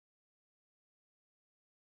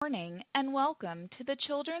Morning, and welcome to The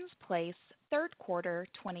Children's Place third quarter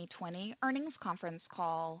 2020 earnings conference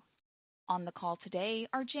call. On the call today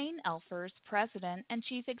are Jane Elfers, President and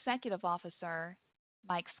Chief Executive Officer,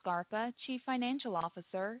 Mike Scarpa, Chief Financial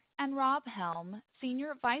Officer, and Rob Helm,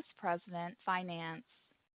 Senior Vice President, Finance.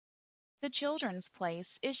 The Children's Place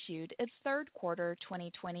issued its third quarter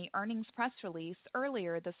 2020 earnings press release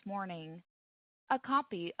earlier this morning. A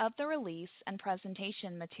copy of the release and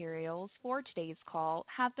presentation materials for today's call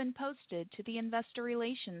have been posted to the Investor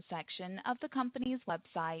Relations section of the company's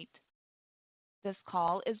website. This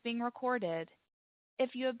call is being recorded.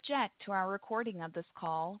 If you object to our recording of this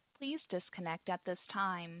call, please disconnect at this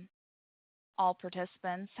time. All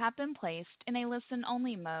participants have been placed in a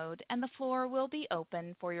listen-only mode, and the floor will be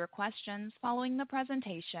open for your questions following the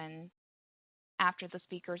presentation. After the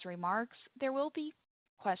speaker's remarks, there will be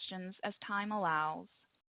questions as time allows.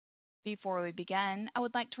 Before we begin, I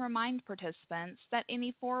would like to remind participants that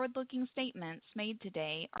any forward-looking statements made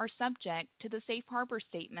today are subject to the safe harbor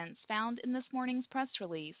statements found in this morning's press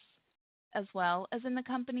release, as well as in the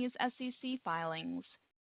company's SEC filings,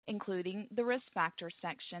 including the Risk Factors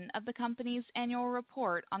section of the company's annual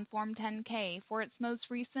report on Form 10-K for its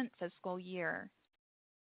most recent fiscal year.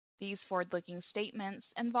 These forward-looking statements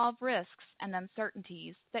involve risks and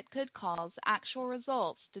uncertainties that could cause actual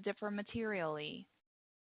results to differ materially.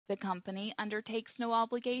 The company undertakes no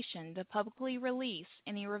obligation to publicly release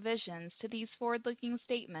any revisions to these forward-looking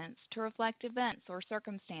statements to reflect events or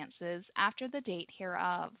circumstances after the date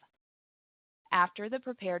hereof. After the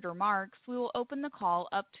prepared remarks, we will open the call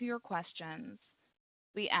up to your questions.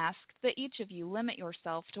 We ask that each of you limit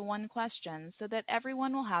yourself to one question so that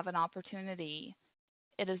everyone will have an opportunity.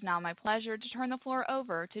 It is now my pleasure to turn the floor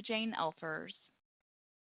over to Jane Elfers.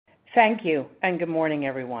 Thank you, and good morning,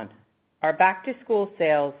 everyone. Our back-to-school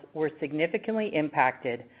sales were significantly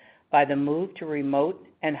impacted by the move to remote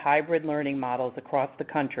and hybrid learning models across the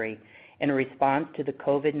country in response to the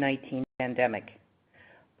COVID-19 pandemic.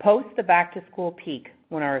 Post the back-to-school peak,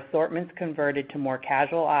 when our assortments converted to more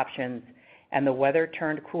casual options and the weather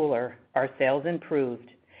turned cooler, our sales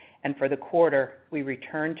improved, and for the quarter, we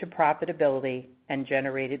returned to profitability and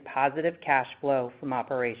generated positive cash flow from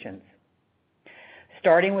operations.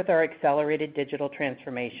 Starting with our accelerated digital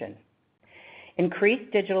transformation.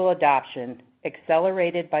 Increased digital adoption,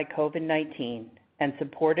 accelerated by COVID-19 and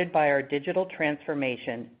supported by our digital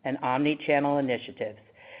transformation and omni-channel initiatives,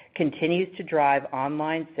 continues to drive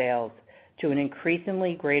online sales to an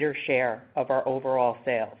increasingly greater share of our overall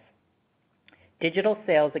sales. Digital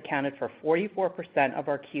sales accounted for 44% of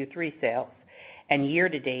our Q3 sales, and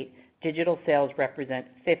year-to-date, digital sales represent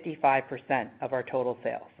 55% of our total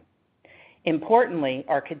sales. Importantly,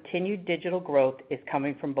 our continued digital growth is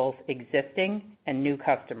coming from both existing and new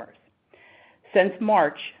customers. Since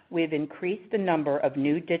March, we've increased the number of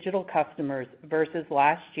new digital customers versus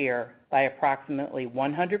last year by approximately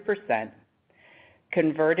 100%,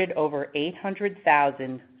 converted over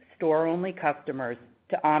 800,000 store-only customers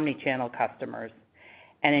to omni-channel customers,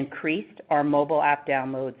 and increased our mobile app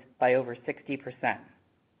downloads by over 60%.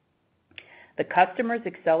 The customer's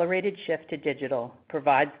accelerated shift to digital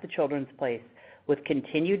provides The Children's Place with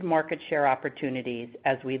continued market share opportunities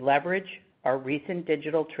as we leverage our recent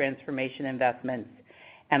digital transformation investments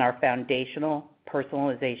and our foundational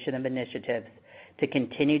personalization of initiatives to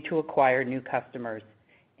continue to acquire new customers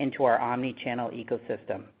into our omni-channel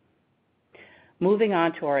ecosystem. Moving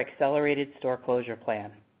on to our accelerated store closure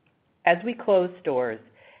plan. As we close stores,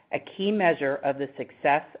 a key measure of the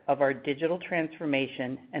success of our digital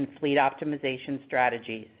transformation and fleet optimization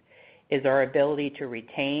strategies is our ability to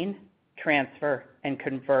retain, transfer, and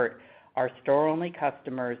convert our store-only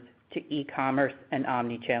customers to e-commerce and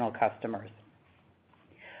omni-channel customers.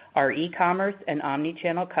 Our e-commerce and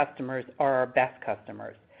omni-channel customers are our best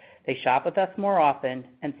customers. They shop with us more often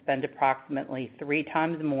and spend approximately 3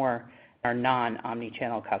 times more than our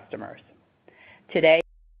non-omni-channel customers. Today,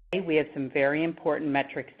 we have some very important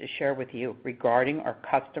metrics to share with you regarding our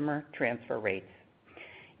customer transfer rates.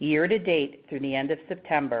 Year to date through the end of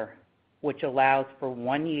September, which allows for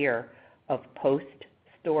 1 year of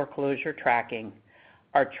post-store closure tracking,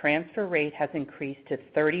 our transfer rate has increased to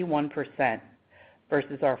 31%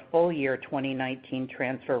 versus our full year 2019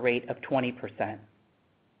 transfer rate of 20%.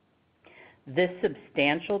 This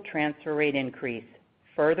substantial transfer rate increase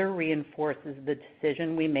further reinforces the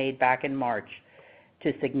decision we made back in March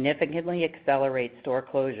to significantly accelerate store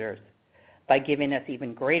closures by giving us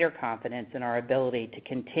even greater confidence in our ability to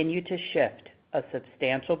continue to shift a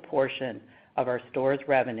substantial portion of our store's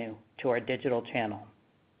revenue to our digital channel.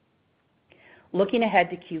 Looking ahead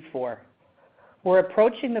to Q4, we're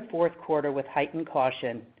approaching the fourth quarter with heightened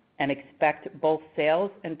caution and expect both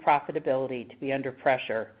sales and profitability to be under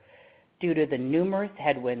pressure due to the numerous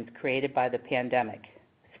headwinds created by the pandemic,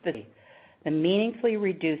 specifically the meaningfully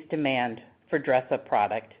reduced demand for dress-up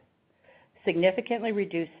product, significantly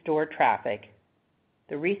reduced store traffic,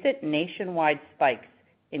 the recent nationwide spikes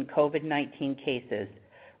in COVID-19 cases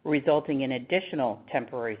resulting in additional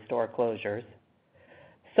temporary store closures,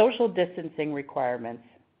 social distancing requirements,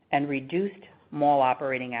 and reduced mall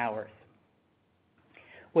operating hours.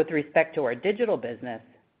 With respect to our digital business,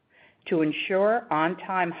 to ensure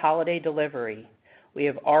on-time holiday delivery, we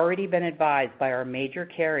have already been advised by our major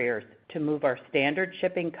carriers to move our standard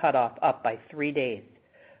shipping cutoff up by 3 days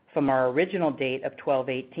from our original date of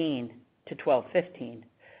 12/18 to 12/15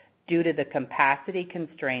 due to the capacity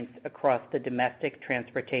constraints across the domestic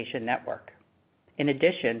transportation network. In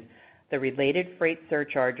addition, the related freight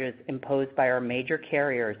surcharges imposed by our major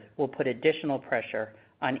carriers will put additional pressure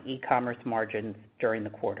on e-commerce margins during the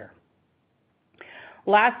quarter.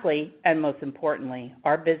 Lastly, and most importantly,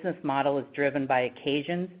 our business model is driven by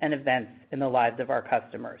occasions and events in the lives of our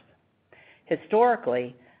customers.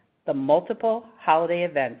 Historically, the multiple holiday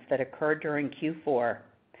events that occurred during Q4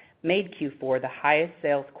 made Q4 the highest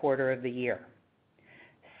sales quarter of the year.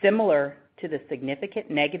 Similar to the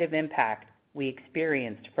significant negative impact we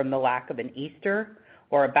experienced from the lack of an Easter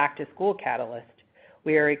or a back-to-school catalyst,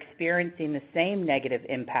 we are experiencing the same negative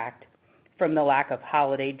impact from the lack of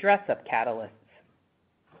holiday dress-up catalysts.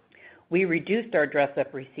 We reduced our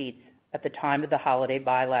dress-up receipts at the time of the holiday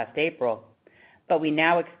buy last April, but we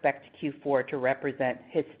now expect Q4 to represent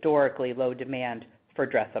historically low demand for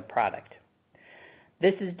dress-up product.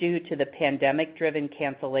 This is due to the pandemic-driven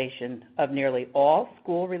cancellation of nearly all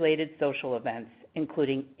school-related social events,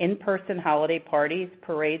 including in-person holiday parties,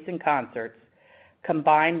 parades, and concerts,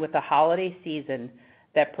 combined with a holiday season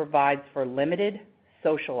that provides for limited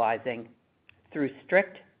socializing through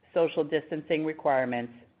strict social distancing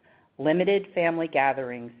requirements, limited family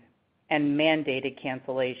gatherings, and mandated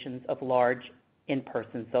cancellations of large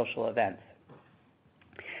in-person social events.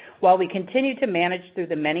 While we continue to manage through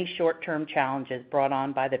the many short-term challenges brought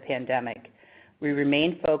on by the pandemic, we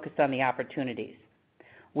remain focused on the opportunities.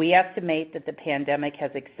 We estimate that the pandemic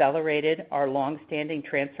has accelerated our long-standing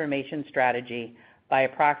transformation strategy by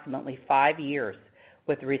approximately 5 years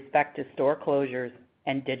with respect to store closures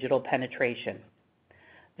and digital penetration.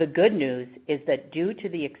 The good news is that due to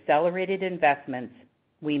the accelerated investments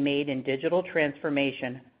we made in digital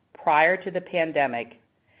transformation prior to the pandemic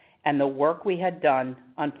and the work we had done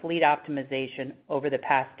on fleet optimization over the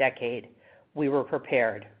past decade, we were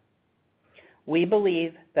prepared. We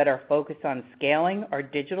believe that our focus on scaling our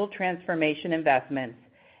digital transformation investments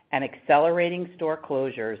and accelerating store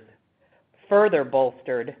closures, further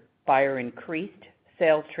bolstered by our increased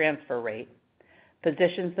sales transfer rate,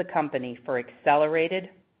 positions the company for accelerated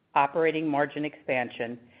operating margin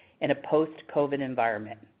expansion in a post-COVID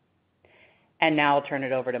environment. And now I'll turn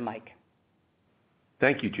it over to Mike.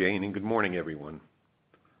 Thank you, Jane, and good morning, everyone.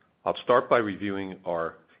 I'll start by reviewing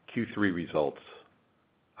our Q3 results.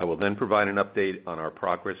 I will then provide an update on our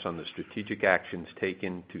progress on the strategic actions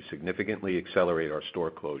taken to significantly accelerate our store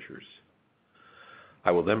closures.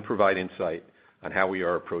 I will then provide insight on how we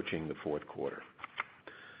are approaching the fourth quarter.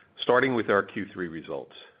 Starting with our Q3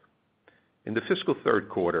 results. In the fiscal third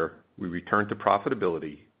quarter, we returned to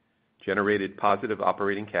profitability, generated positive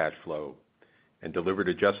operating cash flow, and delivered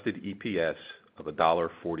adjusted EPS of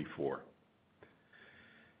 $1.44.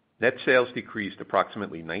 Net sales decreased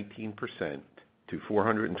approximately 19% to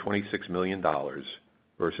 $426 million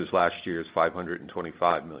versus last year's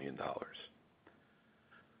 $525 million.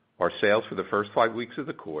 Our sales for the first 5 weeks of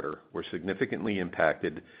the quarter were significantly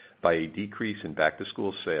impacted by a decrease in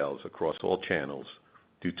back-to-school sales across all channels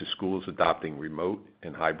due to schools adopting remote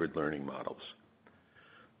and hybrid learning models.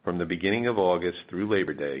 From the beginning of August through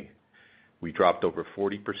Labor Day, we dropped over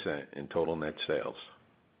 40% in total net sales.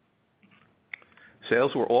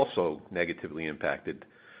 Sales were also negatively impacted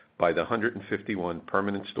by the 151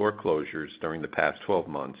 permanent store closures during the past 12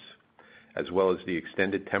 months, as well as the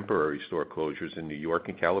extended temporary store closures in New York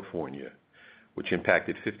and California, which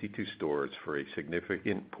impacted 52 stores for a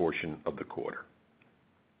significant portion of the quarter.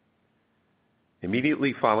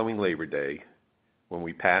 Immediately following Labor Day, when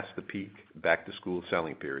we passed the peak back-to-school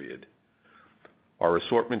selling period, our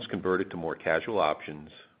assortments converted to more casual options,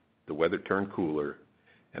 the weather turned cooler,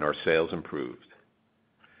 and our sales improved.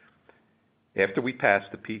 After we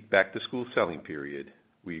passed the peak back-to-school selling period,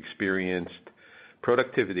 we experienced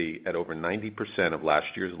productivity at over 90% of last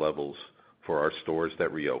year's levels for our stores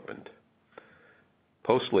that reopened.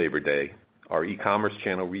 Post-Labor Day, our e-commerce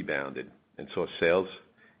channel rebounded and saw sales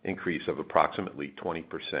increase of approximately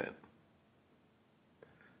 20%.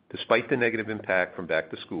 Despite the negative impact from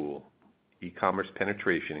back to school, e-commerce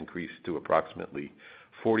penetration increased to approximately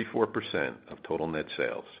 44% of total net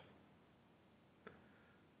sales.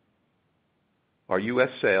 Our U.S.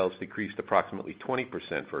 sales decreased approximately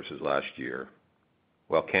 20% versus last year,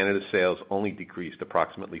 while Canada sales only decreased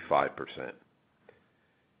approximately 5%.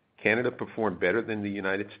 Canada performed better than the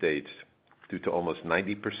United States due to almost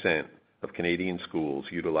 90% of Canadian schools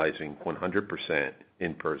utilizing 100%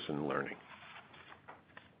 in-person learning.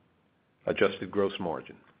 Adjusted gross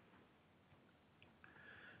margin.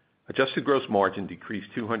 Adjusted gross margin decreased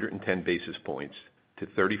 210 basis points to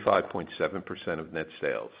 35.7% of net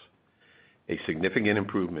sales, a significant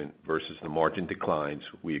improvement versus the margin declines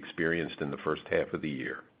we experienced in the first half of the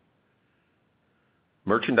year.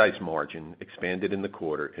 Merchandise margin expanded in the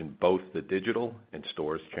quarter in both the digital and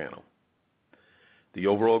stores channel. The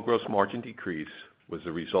overall gross margin decrease was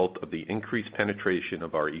the result of the increased penetration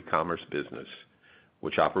of our e-commerce business,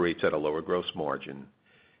 which operates at a lower gross margin,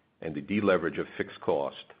 and the deleverage of fixed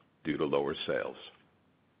cost due to lower sales.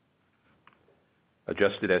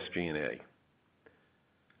 Adjusted SG&A.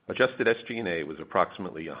 Adjusted SG&A was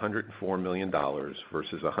approximately $104 million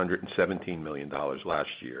versus $117 million last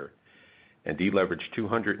year, and deleveraged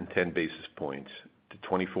 210 basis points to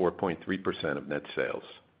 24.3% of net sales.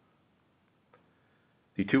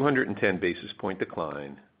 The 210 basis point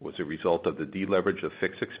decline was a result of the deleverage of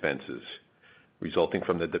fixed expenses resulting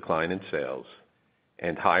from the decline in sales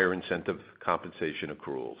and higher incentive compensation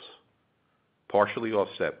accruals, partially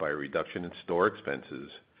offset by a reduction in store expenses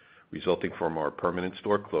resulting from our permanent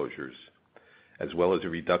store closures, as well as a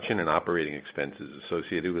reduction in operating expenses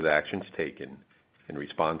associated with actions taken in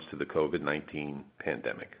response to the COVID-19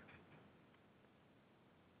 pandemic.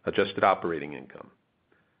 Adjusted operating income.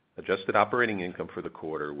 Adjusted operating income for the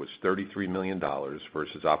quarter was $33 million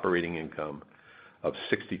versus operating income of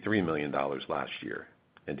 $63 million last year,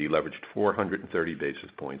 and deleveraged 430 basis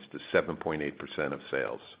points to 7.8% of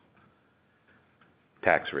sales.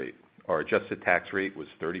 Tax rate. Our adjusted tax rate was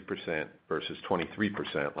 30% versus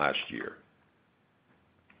 23% last year.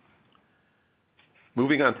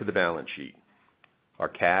 Moving on to the balance sheet. Our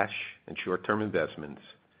cash and short-term investments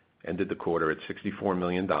ended the quarter at $64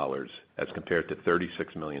 million as compared to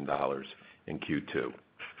 $36 million in Q2.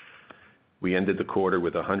 We ended the quarter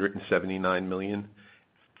with $179 million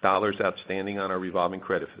outstanding on our revolving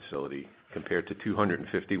credit facility compared to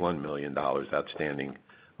 $251 million outstanding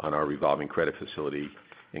on our revolving credit facility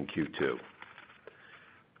in Q2.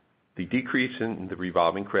 The decrease in the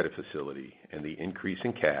revolving credit facility and the increase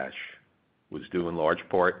in cash was due in large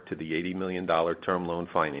part to the $80 million term loan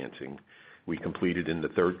financing we completed in the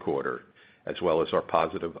third quarter, as well as our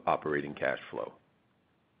positive operating cash flow.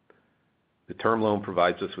 The term loan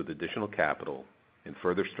provides us with additional capital and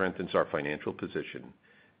further strengthens our financial position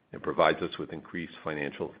and provides us with increased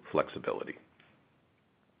financial flexibility.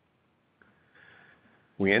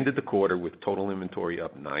 We ended the quarter with total inventory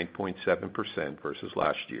up 9.7% versus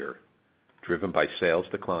last year, driven by sales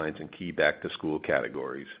declines in key back-to-school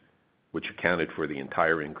categories, which accounted for the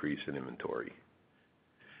entire increase in inventory.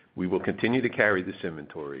 We will continue to carry this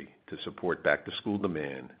inventory to support back-to-school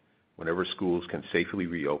demand whenever schools can safely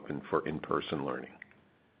reopen for in-person learning.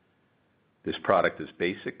 This product is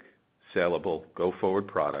basic, saleable, go-forward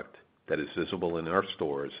product that is visible in our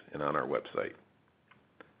stores and on our website.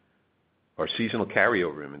 Our seasonal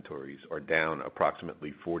carryover inventories are down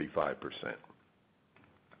approximately 45%.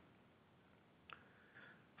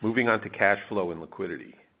 Moving on to cash flow and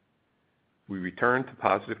liquidity. We returned to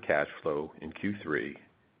positive cash flow in Q3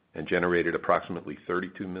 and generated approximately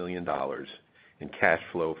 $32 million in cash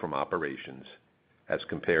flow from operations as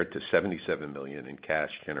compared to $77 million in cash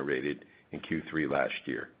generated in Q3 last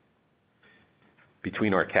year.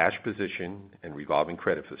 Between our cash position and revolving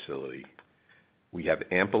credit facility, we have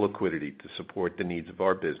ample liquidity to support the needs of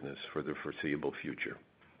our business for the foreseeable future.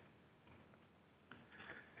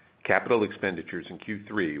 Capital expenditures in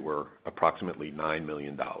Q3 were approximately $9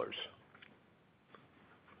 million.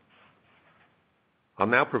 I'll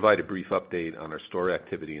now provide a brief update on our store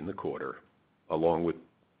activity in the quarter, along with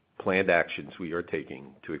planned actions we are taking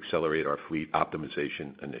to accelerate our fleet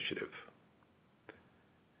optimization initiative.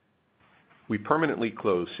 We permanently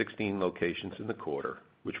closed 16 locations in the quarter,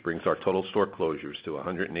 which brings our total store closures to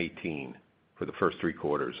 118 for the first 3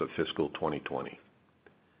 quarters of fiscal 2020.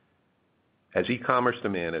 As e-commerce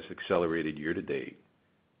demand has accelerated year to date,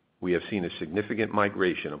 we have seen a significant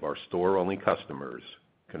migration of our store-only customers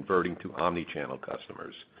converting to omni-channel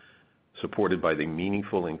customers, supported by the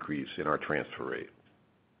meaningful increase in our transfer rate.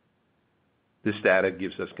 This data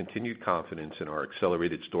gives us continued confidence in our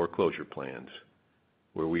accelerated store closure plans,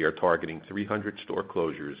 where we are targeting 300 store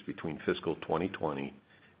closures between fiscal 2020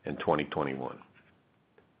 and 2021.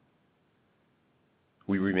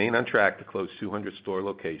 We remain on track to close 200 store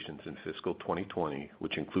locations in fiscal 2020,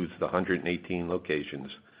 which includes the 118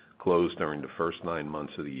 locations closed during the first 9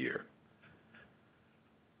 months of the year.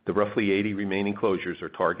 The roughly 80 remaining closures are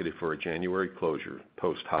targeted for a January closure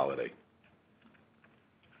post-holiday.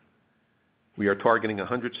 We are targeting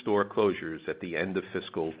 100 store closures at the end of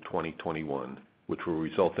fiscal 2021, which will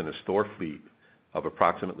result in a store fleet of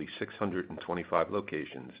approximately 625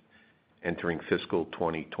 locations entering fiscal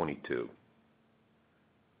 2022.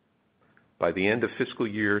 By the end of fiscal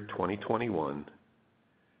year 2021,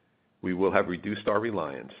 we will have reduced our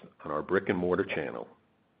reliance on our brick and mortar channel,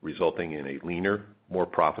 resulting in a leaner, more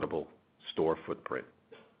profitable store footprint.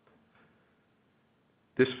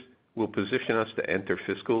 This will position us to enter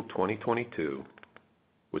fiscal 2022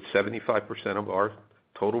 with 75% of our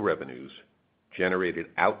total revenues generated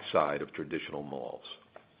outside of traditional malls.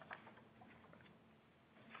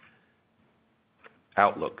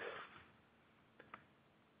 Outlook.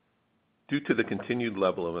 Due to the continued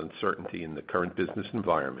level of uncertainty in the current business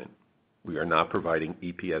environment, we are not providing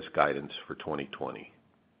EPS guidance for 2020.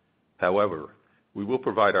 However, we will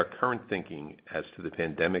provide our current thinking as to the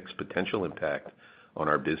pandemic's potential impact on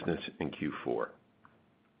our business in Q4.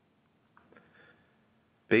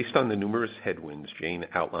 Based on the numerous headwinds Jane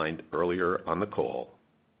outlined earlier on the call,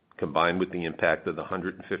 combined with the impact of the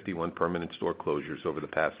 151 permanent store closures over the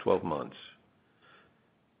past 12 months,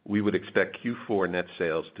 we would expect Q4 net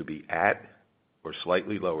sales to be at or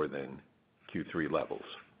slightly lower than Q3 levels.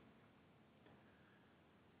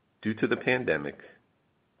 Due to the pandemic,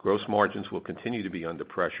 gross margins will continue to be under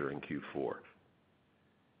pressure in Q4.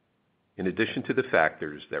 In addition to the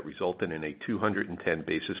factors that resulted in a 210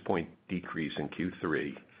 basis point decrease in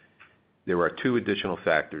Q3, there are 2 additional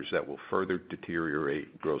factors that will further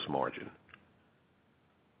deteriorate gross margin.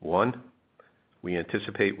 1, we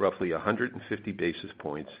anticipate roughly 150 basis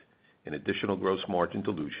points in additional gross margin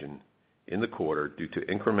dilution in the quarter due to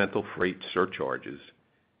incremental freight surcharges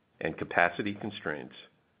and capacity constraints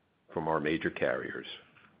from our major carriers.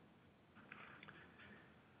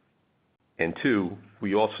 And 2,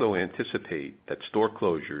 we also anticipate that store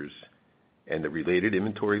closures and the related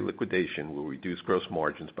inventory liquidation will reduce gross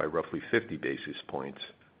margins by roughly 50 basis points,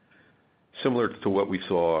 similar to what we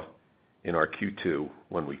saw in our Q2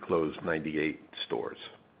 when we closed 98 stores.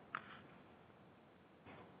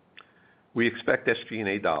 We expect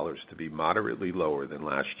SG&A dollars to be moderately lower than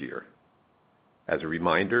last year. As a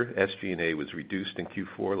reminder, SG&A was reduced in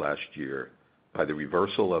Q4 last year by the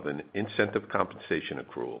reversal of an incentive compensation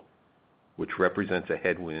accrual, which represents a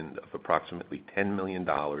headwind of approximately $10 million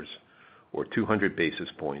or 200 basis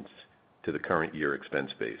points to the current year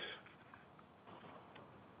expense base.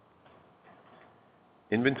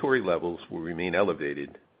 Inventory levels will remain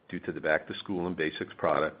elevated due to the back-to-school and basics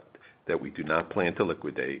product that we do not plan to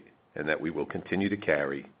liquidate and that we will continue to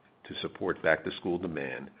carry to support back-to-school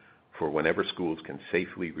demand for whenever schools can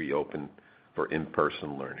safely reopen for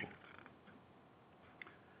in-person learning.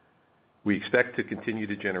 We expect to continue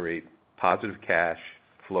to generate positive cash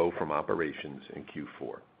flow from operations in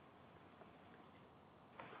Q4.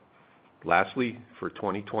 Lastly, for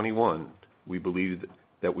 2021, we believe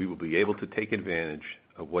that we will be able to take advantage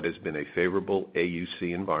of what has been a favorable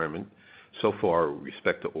AUC environment so far with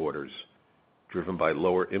respect to orders, driven by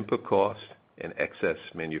lower input costs and excess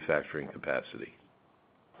manufacturing capacity.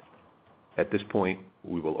 At this point,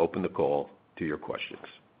 we will open the call to your questions.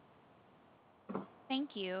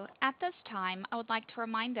 Thank you. At this time, I would like to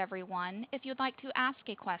remind everyone, if you'd like to ask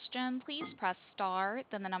a question, please press star,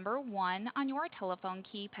 then the number 1 on your telephone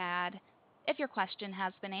keypad. If your question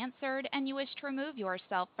has been answered and you wish to remove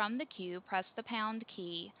yourself from the queue, press the pound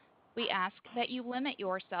key. We ask that you limit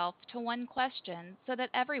yourself to 1 question so that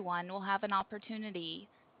everyone will have an opportunity.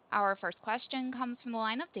 Our first question comes from the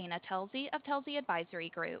line of Dana Telsey of Telsey Advisory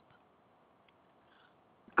Group.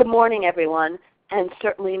 Good morning, everyone, and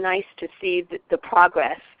certainly nice to see the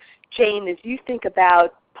progress. Jane, as you think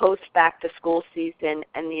about post-back-to-school season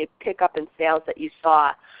and the pickup in sales that you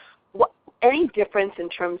saw, any difference in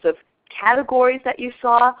terms of categories that you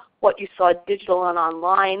saw, what you saw digital and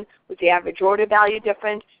online, was the average order value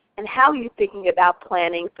different, and how are you thinking about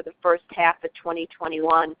planning for the first half of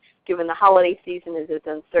 2021, given the holiday season is as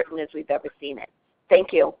uncertain as we've ever seen it?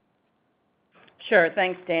 Thank you. Sure.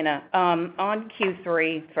 Thanks, Dana. On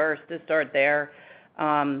Q3 first, to start there,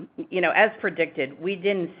 as predicted, we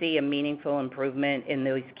didn't see a meaningful improvement in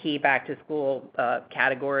those key back-to-school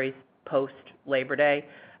categories post-Labor Day.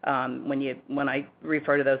 When I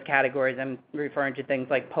refer to those categories, I'm referring to things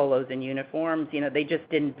like polos and uniforms. They just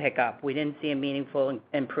didn't pick up. We didn't see a meaningful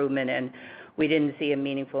improvement, and we didn't see a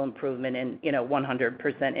meaningful improvement in,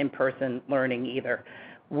 100% in-person learning either.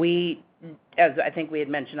 We, as I think we had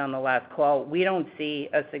mentioned on the last call, we don't see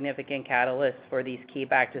a significant catalyst for these key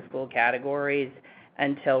back-to-school categories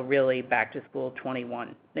until really back-to-school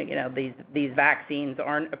 21. These vaccines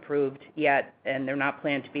aren't approved yet, and they're not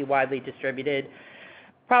planned to be widely distributed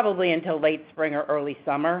probably until late spring or early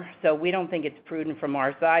summer. So we don't think it's prudent from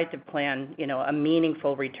our side to plan, a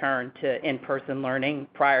meaningful return to in-person learning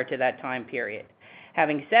prior to that time period.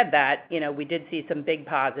 Having said that, we did see some big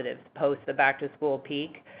positives post the back-to-school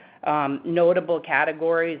peak. Notable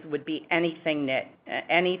categories would be anything knit,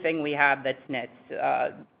 anything we have that's knits,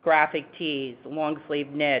 graphic tees,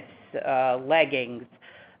 long-sleeve knits, leggings,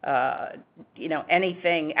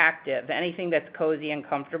 anything active, anything that's cozy and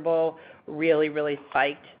comfortable really, really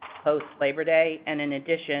spiked post Labor Day. And in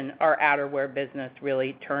addition, our outerwear business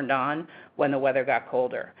really turned on when the weather got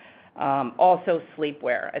colder. Also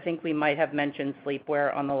sleepwear. I think we might have mentioned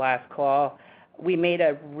sleepwear on the last call. We made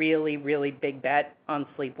a really, really big bet on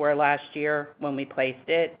sleepwear last year when we placed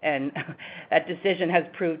it, and that decision has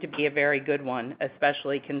proved to be a very good one,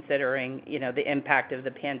 especially considering, the impact of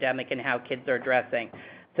the pandemic and how kids are dressing.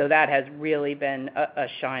 So that has really been a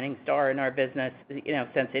shining star in our business,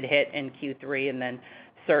 since it hit in Q3 and then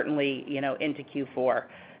certainly, into Q4.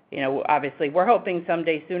 Obviously we're hoping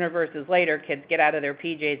someday sooner versus later kids get out of their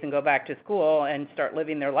PJs and go back to school and start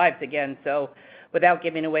living their lives again. So without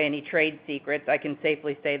giving away any trade secrets, I can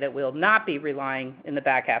safely say that we'll not be relying in the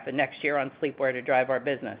back half of next year on sleepwear to drive our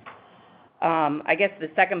business. I guess the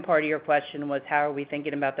second part of your question was how are we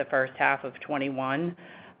thinking about the first half of 21?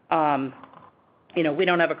 We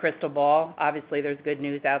don't have a crystal ball. Obviously, there's good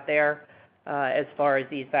news out there as far as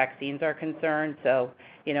these vaccines are concerned. So,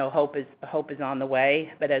 hope is on the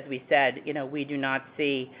way. But as we said, we do not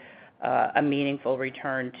see a meaningful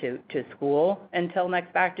return to school until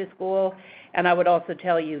next back to school. And I would also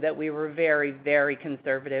tell you that we were very, very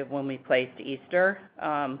conservative when we placed Easter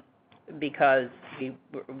because we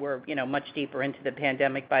were, much deeper into the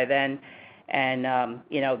pandemic by then. And,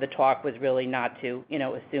 the talk was really not to,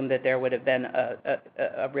 assume that there would have been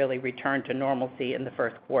a really return to normalcy in the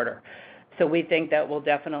first quarter. So we think that we'll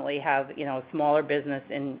definitely have, a smaller business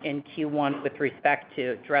in Q1 with respect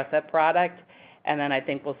to dress-up product. And then I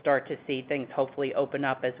think we'll start to see things hopefully open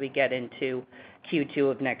up as we get into Q2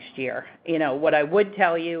 of next year. What I would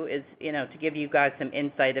tell you is, to give you guys some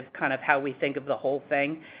insight of kind of how we think of the whole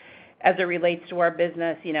thing. As it relates to our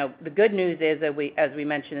business, the good news is that as we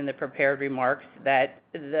mentioned in the prepared remarks, that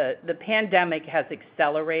the pandemic has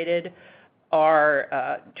accelerated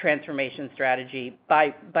our transformation strategy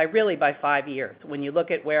by 5 years. When you look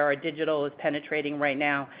at where our digital is penetrating right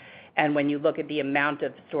now, and when you look at the amount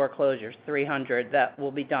of store closures, 300 that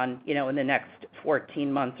will be done, in the next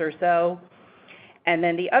 14 months or so. And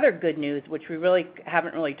then the other good news, which we really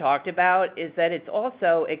haven't really talked about, is that it's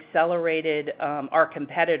also accelerated our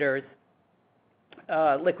competitors'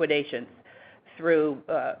 liquidations through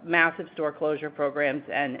massive store closure programs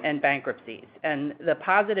and bankruptcies. And the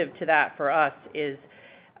positive to that for us is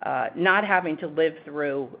not having to live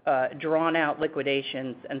through drawn-out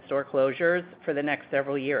liquidations and store closures for the next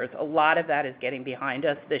several years. A lot of that is getting behind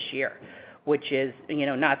us this year, which is,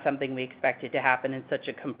 not something we expected to happen in such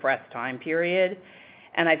a compressed time period.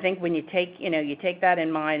 And I think when you take that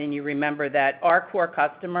in mind and you remember that our core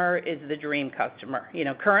customer is the dream customer.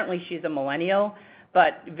 Currently she's a millennial,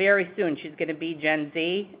 but very soon she's going to be Gen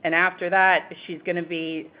Z. And after that, she's going to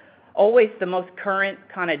be always the most current,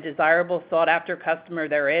 kind of desirable, sought-after customer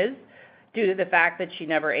there is due to the fact that she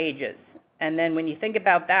never ages. And then when you think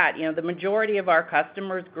about that, the majority of our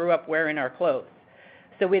customers grew up wearing our clothes.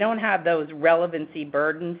 So we don't have those relevancy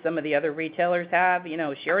burdens some of the other retailers have.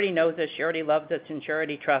 She already knows us, she already loves us, and she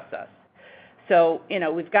already trusts us. So,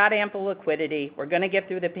 we've got ample liquidity. We're going to get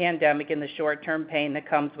through the pandemic and the short-term pain that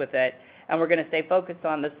comes with it. And we're going to stay focused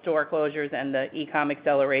on the store closures and the e-com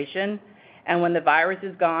acceleration. And when the virus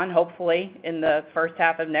is gone, hopefully in the first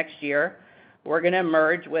half of next year, we're going to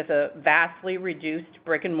emerge with a vastly reduced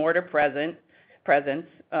brick-and-mortar presence,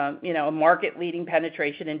 a market-leading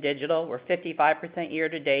penetration in digital. We're 55%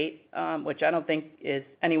 year-to-date, which I don't think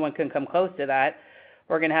anyone can come close to that.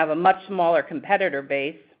 We're going to have a much smaller competitor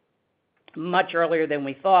base much earlier than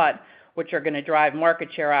we thought, which are going to drive market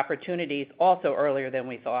share opportunities also earlier than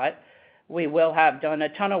we thought. We will have done a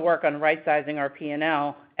ton of work on right-sizing our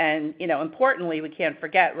P&L. And, importantly, we can't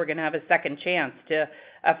forget we're going to have a second chance to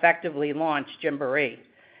effectively launch Gymboree.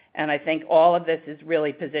 And I think all of this is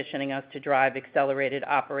really positioning us to drive accelerated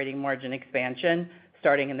operating margin expansion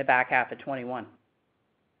starting in the back half of 21.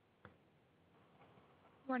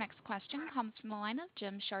 Your next question comes from the line of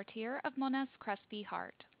Jim Chartier of Monness, Crespi,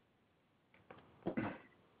 Hart.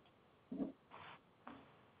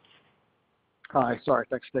 Hi. Sorry.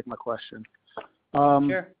 Thanks for taking my question.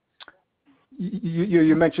 Sure.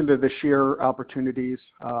 You mentioned the sheer opportunities.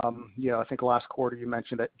 I think last quarter you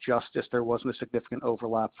mentioned that Justice, there wasn't a significant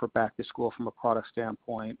overlap for back to school from a product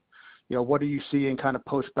standpoint. What are you seeing kind of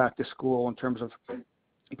post back to school in terms of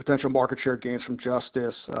potential market share gains from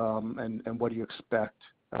Justice, and what do you expect,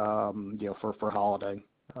 for holiday,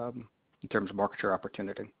 in terms of market share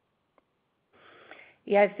opportunity?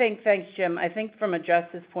 Yeah, thanks, Jim. I think from a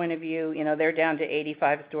Justice point of view, they're down to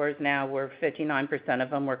 85 stores now, where 59% of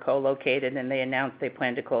them were co-located, and they announced they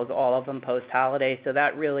plan to close all of them post-holiday. So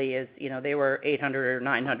that really is, they were 800 or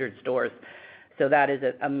 900 stores. So that is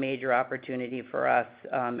a major opportunity for us.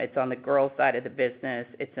 It's on the girls' side of the business.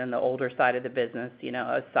 It's in the older side of the business,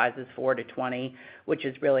 sizes 4 to 20, which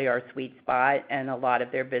is really our sweet spot. And a lot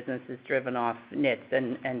of their business is driven off knits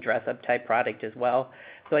and dress-up type product as well.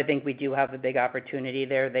 So I think we do have a big opportunity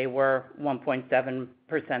there. They were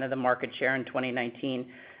 1.7% of the market share in 2019,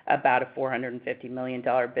 about a $450 million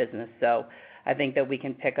business. So I think that we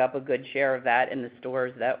can pick up a good share of that in the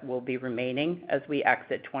stores that will be remaining as we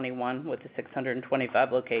exit 21 with the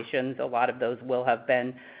 625 locations. A lot of those will have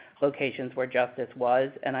been locations where Justice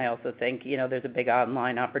was. And I also think, there's a big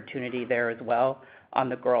online opportunity there as well on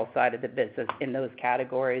the girl side of the business in those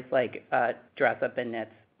categories like dress-up and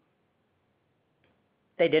knits.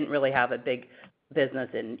 They didn't really have a big business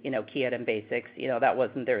in, kid and basics. That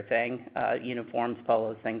wasn't their thing. Uniforms,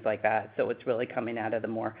 polos, things like that. So it's really coming out of the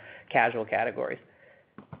more casual categories.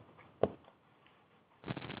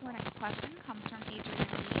 Our next question comes from Adrienne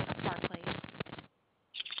Yih of Barclays.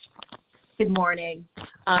 Good morning.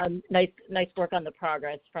 Nice work on the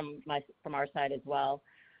progress from our side as well.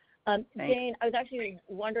 Jane, I was actually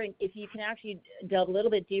wondering if you can actually delve a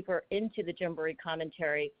little bit deeper into the Gymboree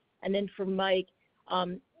commentary, and then for Mike,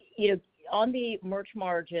 on the merch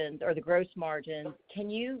margins or the gross margins, can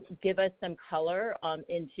you give us some color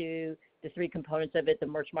into the three components of it, the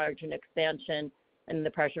merch margin expansion and the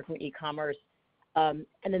pressure from e-commerce, and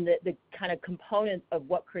then the kind of components of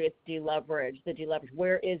what creates the deleverage?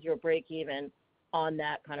 Where is your break even on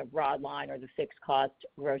that kind of broad line or the fixed cost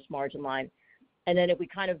gross margin line? And then if we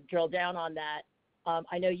kind of drill down on that,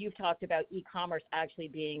 I know you've talked about e-commerce actually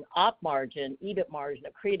being op margin, EBIT margin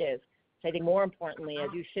accretive. So I think more importantly,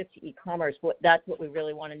 as you shift to e-commerce, that's what we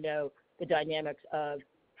really want to know, the dynamics of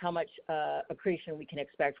how much accretion we can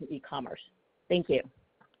expect from e-commerce. Thank you.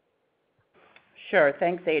 Sure.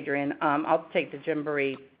 Thanks, Adrienne. I'll take the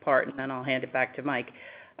Gymboree part, and then I'll hand it back to Mike.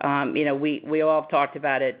 We all have talked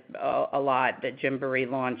about it a lot, that Gymboree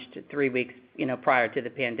launched 3 weeks, prior to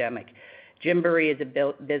the pandemic. Gymboree is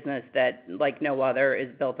a business that, like no other, is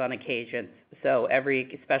built on occasions. So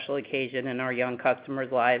every special occasion in our young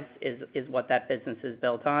customers' lives is what that business is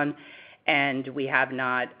built on. And we have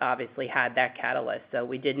not obviously had that catalyst. So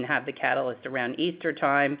we didn't have the catalyst around Easter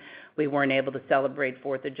time. We weren't able to celebrate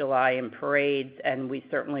 4th of July in parades, and we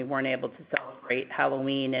certainly weren't able to celebrate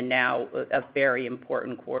Halloween. And now a very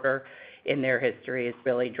important quarter in their history is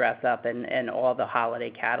really dress up and all the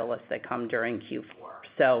holiday catalysts that come during Q4.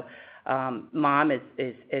 So Mom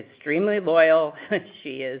is extremely loyal.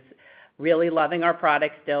 She is really loving our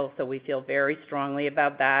product still, so we feel very strongly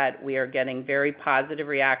about that. We are getting very positive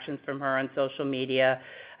reactions from her on social media.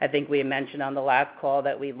 I think we mentioned on the last call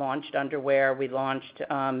that we launched underwear. We launched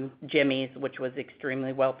Jimmy's, which was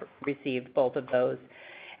extremely well received, both of those.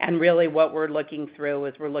 And really what we're looking through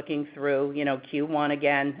is Q1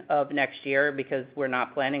 again of next year, because we're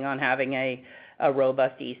not planning on having a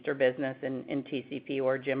robust Easter business in TCP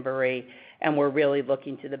or Gymboree, and we're really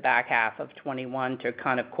looking to the back half of 21 to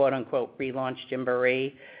kind of quote-unquote relaunch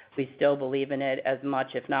Gymboree. We still believe in it as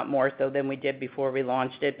much, if not more so, than we did before we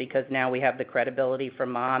launched it, because now we have the credibility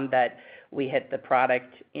from Mom that we hit the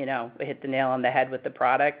product, we hit the nail on the head with the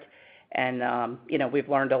product. And, we've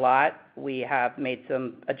learned a lot. We have made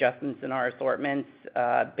some adjustments in our assortments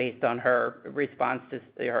based on her response to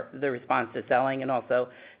the response to selling and also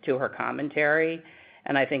to her commentary.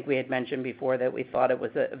 And I think we had mentioned before that we thought it was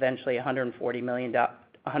eventually $140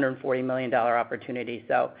 million opportunity.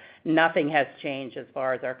 So nothing has changed as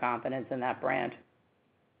far as our confidence in that brand.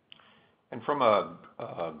 And from a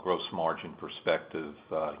gross margin perspective,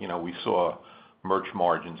 we saw merch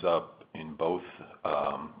margins up in both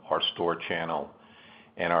our store channel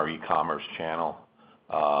and our e-commerce channel,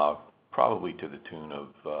 probably to the tune of,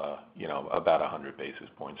 about 100 basis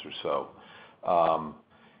points or so.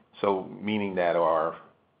 So meaning that our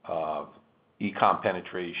e-com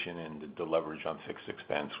penetration and the leverage on fixed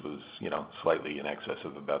expense was, slightly in excess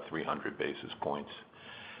of about 300 basis points.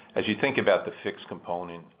 As you think about the fixed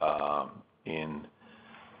component in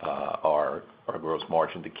our gross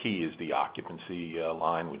margin. The key is the occupancy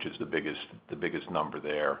line, which is the biggest number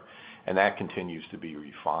there, and that continues to be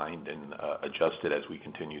refined and adjusted as we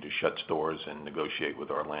continue to shut stores and negotiate with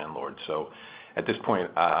our landlords. So at this point,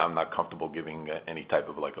 I'm not comfortable giving any type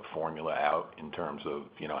of like a formula out in terms of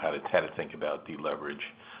how to think about the leverage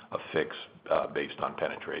of fixed based on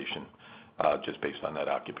penetration, just based on that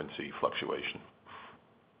occupancy fluctuation.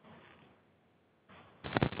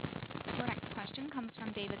 Your next question comes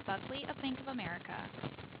from David Buckley of Bank of America.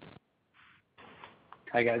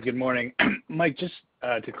 Hi guys, good morning. Mike, just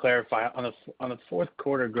to clarify, on the fourth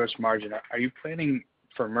quarter gross margin, are you planning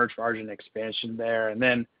for merch margin expansion there? And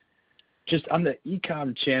then just on the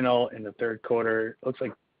e-com channel in the third quarter, it looks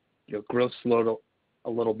like growth slowed a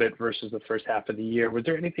little bit versus the first half of the year. Was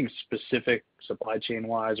there anything specific supply chain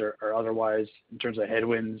wise or otherwise in terms of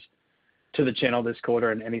headwinds to the channel this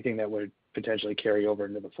quarter, and anything that would potentially carry over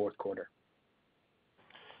into the fourth quarter?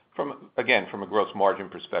 From a gross margin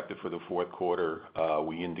perspective for the fourth quarter,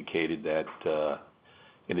 we indicated that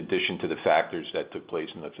in addition to the factors that took place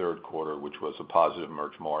in the third quarter, which was a positive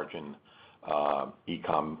merch margin,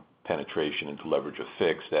 e-com penetration into leverage of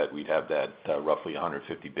fixed, that we'd have that roughly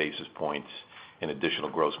 150 basis points in additional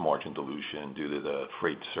gross margin dilution due to the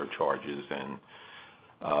freight surcharges and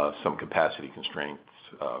some capacity constraints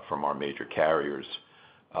from our major carriers.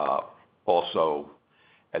 Also,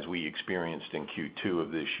 as we experienced in Q2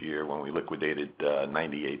 of this year when we liquidated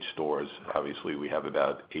 98 stores, obviously we have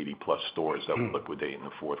about 80 plus stores that will liquidate in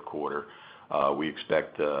the fourth quarter. We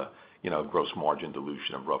expect gross margin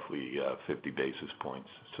dilution of roughly 50 basis points.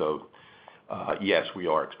 So yes, we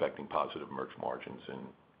are expecting positive merch margins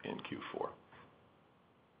in Q4.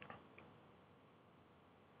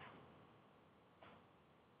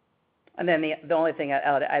 And then the only thing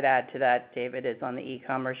I'd add to that, David, is on the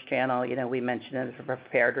e-commerce channel. We mentioned in the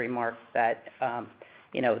prepared remarks that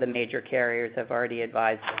the major carriers have already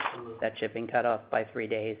advised us to move that shipping cutoff by 3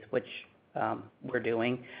 days, which we're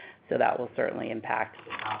doing. So that will certainly impact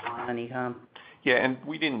the top line on e-com. Yeah, and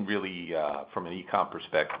we didn't really, from an e-com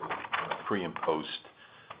perspective, pre and post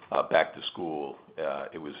back to school,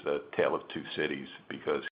 it was the tale of two cities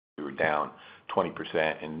because we were down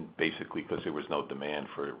 20%, and basically because there was no demand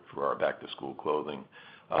for our back-to-school clothing.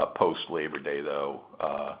 Post-Labor Day, though,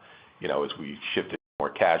 as we shifted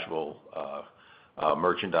more casual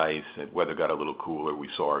merchandise and weather got a little cooler, we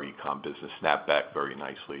saw our e-com business snap back very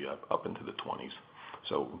nicely up into the 20s.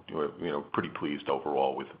 So we're pretty pleased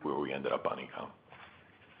overall with where we ended up on e-com.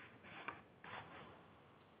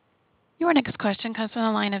 Your next question comes from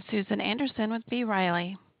the line of Susan Anderson with B.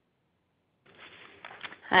 Riley.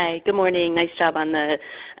 Hi, good morning. Nice job on the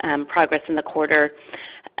progress in the quarter.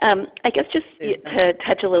 I guess just to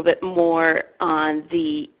touch a little bit more on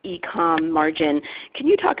the e-com margin, can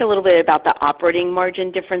you talk a little bit about the operating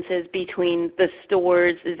margin differences between the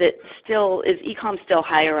stores? Is e-com still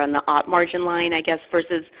higher on the op margin line, I guess,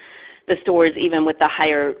 versus the stores even with the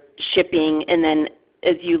higher shipping? And then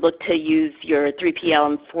as you look to use your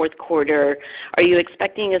 3PL in fourth quarter, are you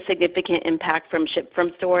expecting a significant impact from ship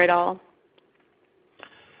from store at all?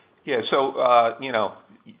 Yeah, so,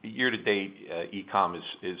 year to date, e-com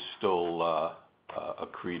is still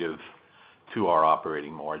accretive to our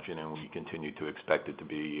operating margin, and we continue to expect it to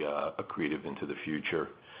be accretive into the future.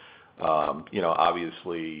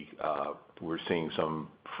 Obviously, we're seeing some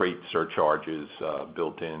freight surcharges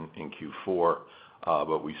built in Q4,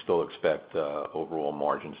 but we still expect overall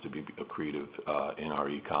margins to be accretive in our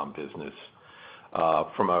e-com business.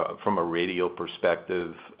 From a radial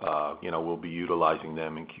perspective, we'll be utilizing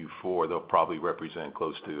them in Q4. They'll probably represent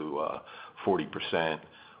close to 40%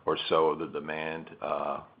 or so of the demand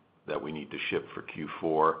that we need to ship for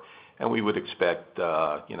Q4, and we would expect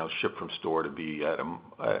ship from store to be at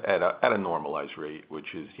a normalized rate,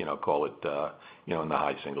 which is call it in the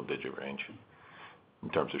high single digit range in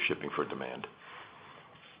terms of shipping for demand.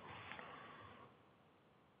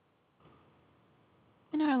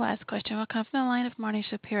 And our last question will come from the line of Marnie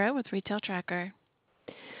Shapiro with Retail Tracker.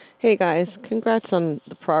 Hey guys, congrats on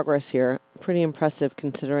the progress here. Pretty impressive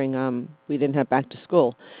considering we didn't have back to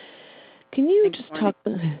school. Can you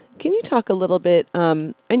talk a little bit?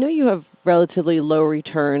 I know you have relatively low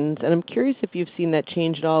returns, and I'm curious if you've seen that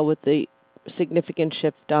change at all with the significant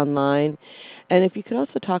shift online, and if you could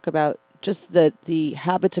also talk about just the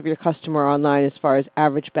habits of your customer online as far as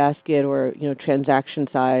average basket or transaction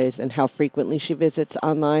size and how frequently she visits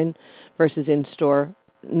online versus in store.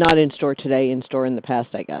 Not in store today, in store in the past,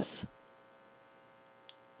 I guess.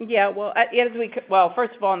 Yeah, well,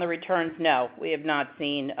 first of all, on the returns, no, we have not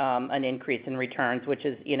seen an increase in returns, which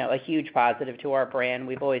is a huge positive to our brand.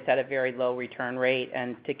 We've always had a very low return rate,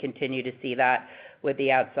 and to continue to see that with the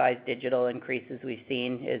outsized digital increases we've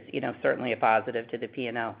seen is, certainly a positive to the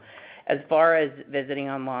P&L. As far as visiting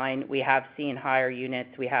online, we have seen higher units.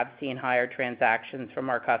 We have seen higher transactions from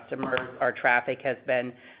our customers. Our traffic has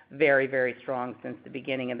been very, very strong since the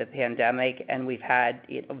beginning of the pandemic, and we've had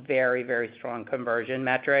very, very strong conversion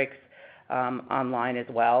metrics online as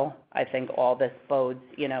well. I think all this bodes,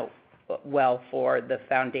 well for the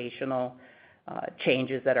foundational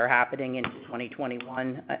changes that are happening in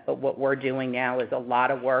 2021. What we're doing now is a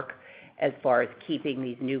lot of work as far as keeping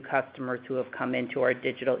these new customers who have come into our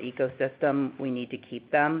digital ecosystem. We need to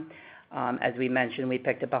keep them. As we mentioned, we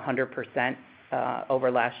picked up 100%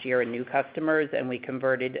 over last year in new customers, and we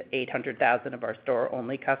converted 800,000 of our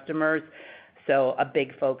store-only customers. So a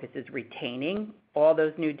big focus is retaining all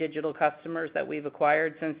those new digital customers that we've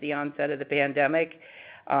acquired since the onset of the pandemic.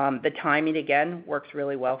 The timing, again, works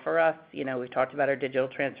really well for us. We've talked about our digital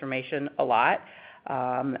transformation a lot,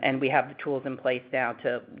 and we have the tools in place now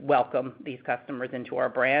to welcome these customers into our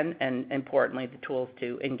brand and, importantly, the tools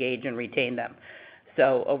to engage and retain them.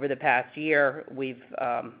 So over the past year, we've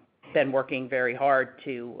been working very hard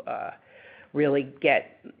to really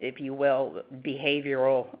get, if you will,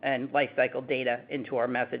 behavioral and life cycle data into our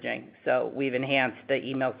messaging. So we've enhanced the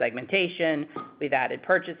email segmentation, we've added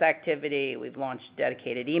purchase activity, we've launched a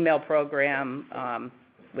dedicated email program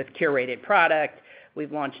with curated product,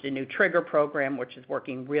 we've launched a new trigger program, which is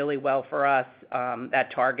working really well for us.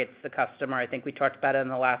 That targets the customer. I think we talked about it in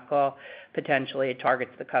the last call. Potentially, it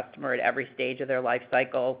targets the customer at every stage of their life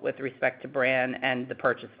cycle with respect to brand and the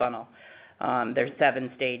purchase funnel. There's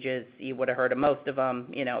 7 stages. You would have heard of most of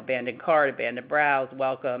them, abandoned cart, abandoned browse,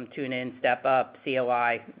 welcome, tune in, step up,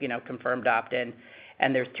 COI, confirmed opt-in,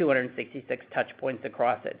 and there's 266 touch points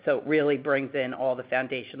across it. So it really brings in all the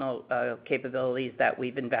foundational capabilities that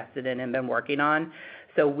we've invested in and been working on.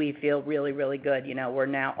 So we feel really, really good. We're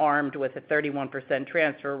now armed with a 31%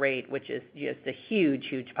 transfer rate, which is just a huge,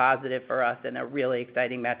 huge positive for us and a really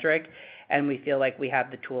exciting metric. And we feel like we have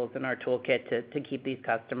the tools in our toolkit to keep these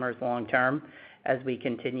customers long term as we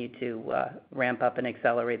continue to ramp up and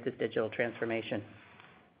accelerate this digital transformation.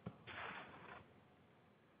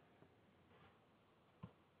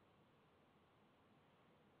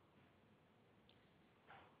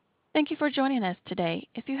 Thank you for joining us today.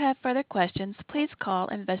 If you have further questions, please call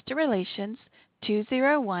Investor Relations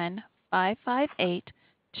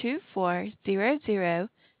 201-558-2400,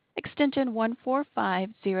 extension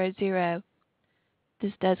 14500.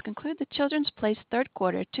 This does conclude the Children's Place third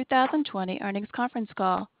quarter 2020 earnings conference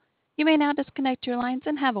call. You may now disconnect your lines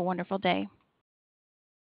and have a wonderful day.